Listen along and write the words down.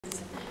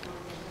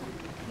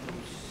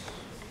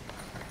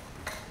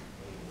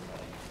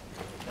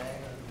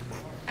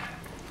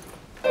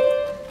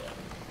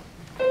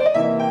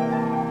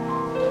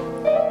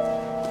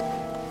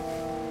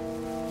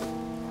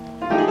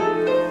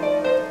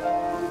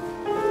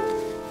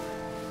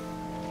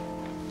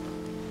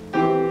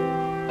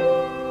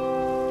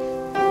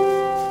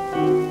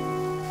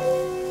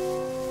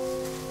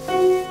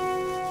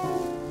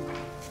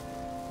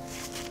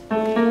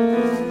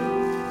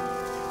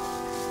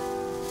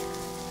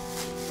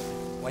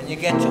When you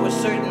get to a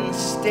certain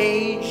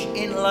stage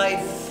in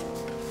life,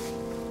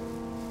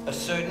 a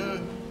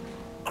certain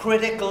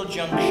critical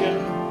junction,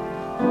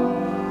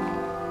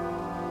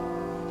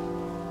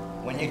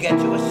 when you get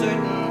to a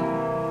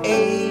certain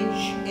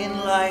age in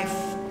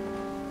life,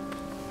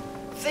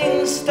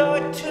 things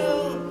start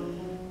to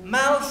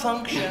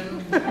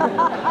malfunction.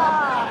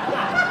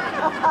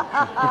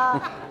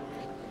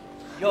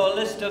 Your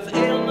list of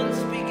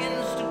ailments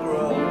begins to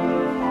grow.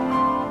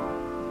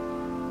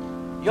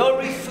 Your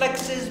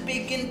reflexes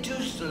begin to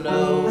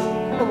slow.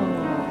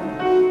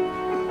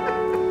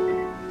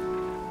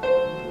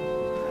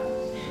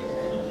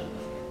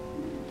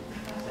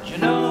 But you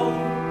know,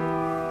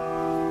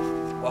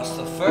 what's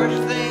the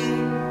first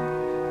thing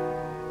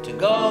to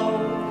go?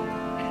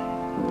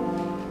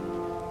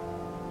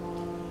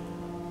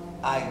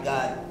 I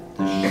got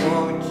the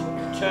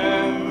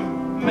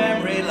short-term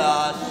memory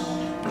loss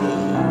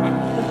blues.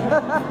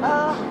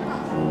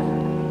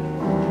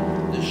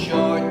 The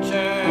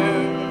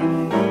short-term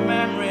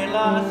memory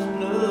loss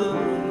blues.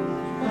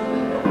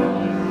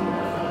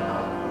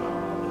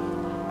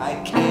 I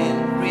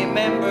can't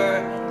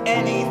remember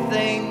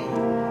anything.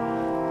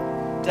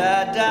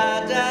 Da da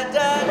da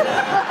da da.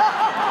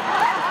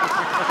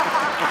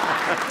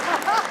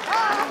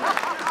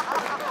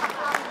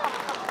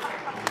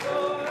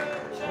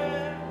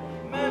 Short-term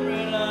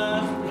memory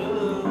loss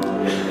blues.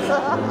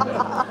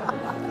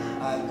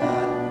 I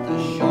got the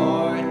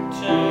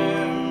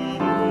short-term.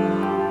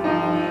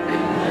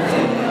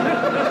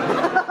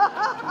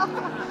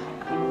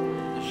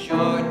 The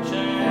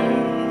short-term.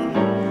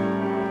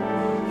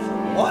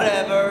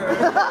 Whatever.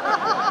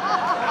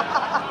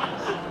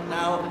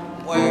 Now,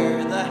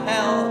 where the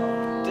hell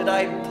did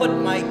I put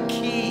my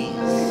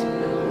keys?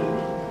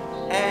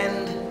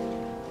 And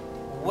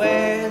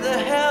where the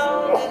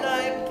hell did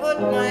I put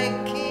my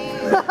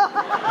keys?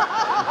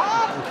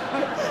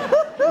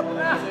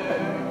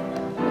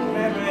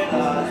 Memory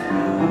loss.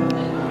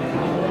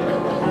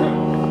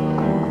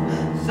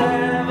 7.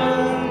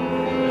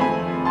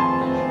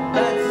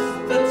 That's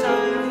the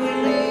time we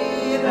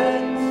leave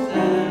at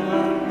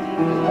 7.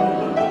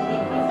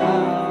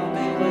 I'll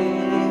be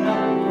waiting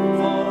up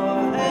for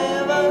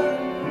heaven.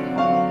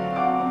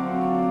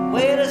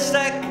 Wait a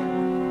sec,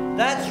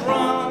 that's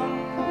wrong.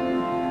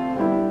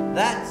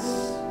 That's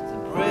the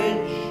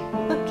bridge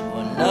to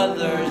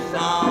another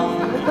song.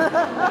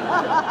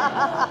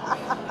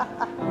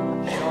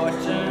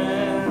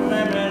 Short-term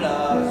memory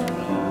loss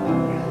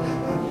blues.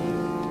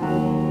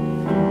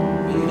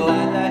 Be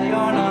glad that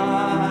you're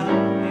not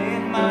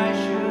in my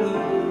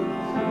shoes.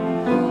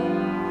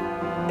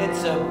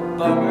 It's a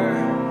bummer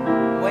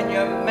when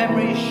your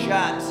memory's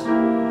shot.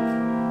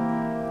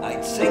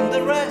 I'd sing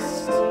the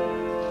rest,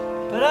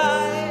 but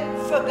I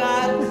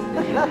forgot.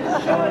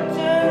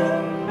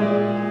 Short-term,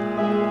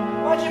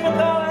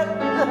 whatchamacallit?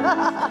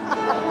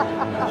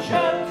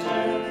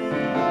 Short-term.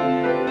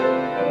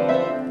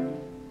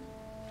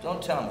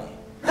 Don't tell me.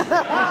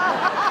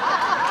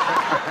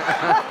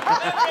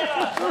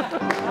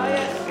 Ah,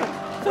 yes,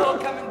 it's all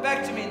coming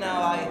back to me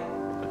now.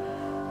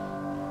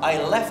 I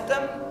left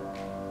them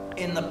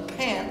in the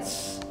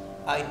pants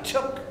I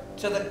took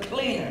to the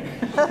cleaner.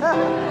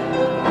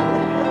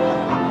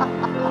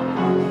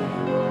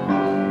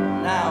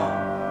 Now,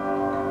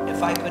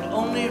 if I could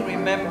only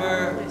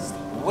remember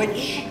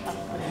which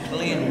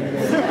cleaner.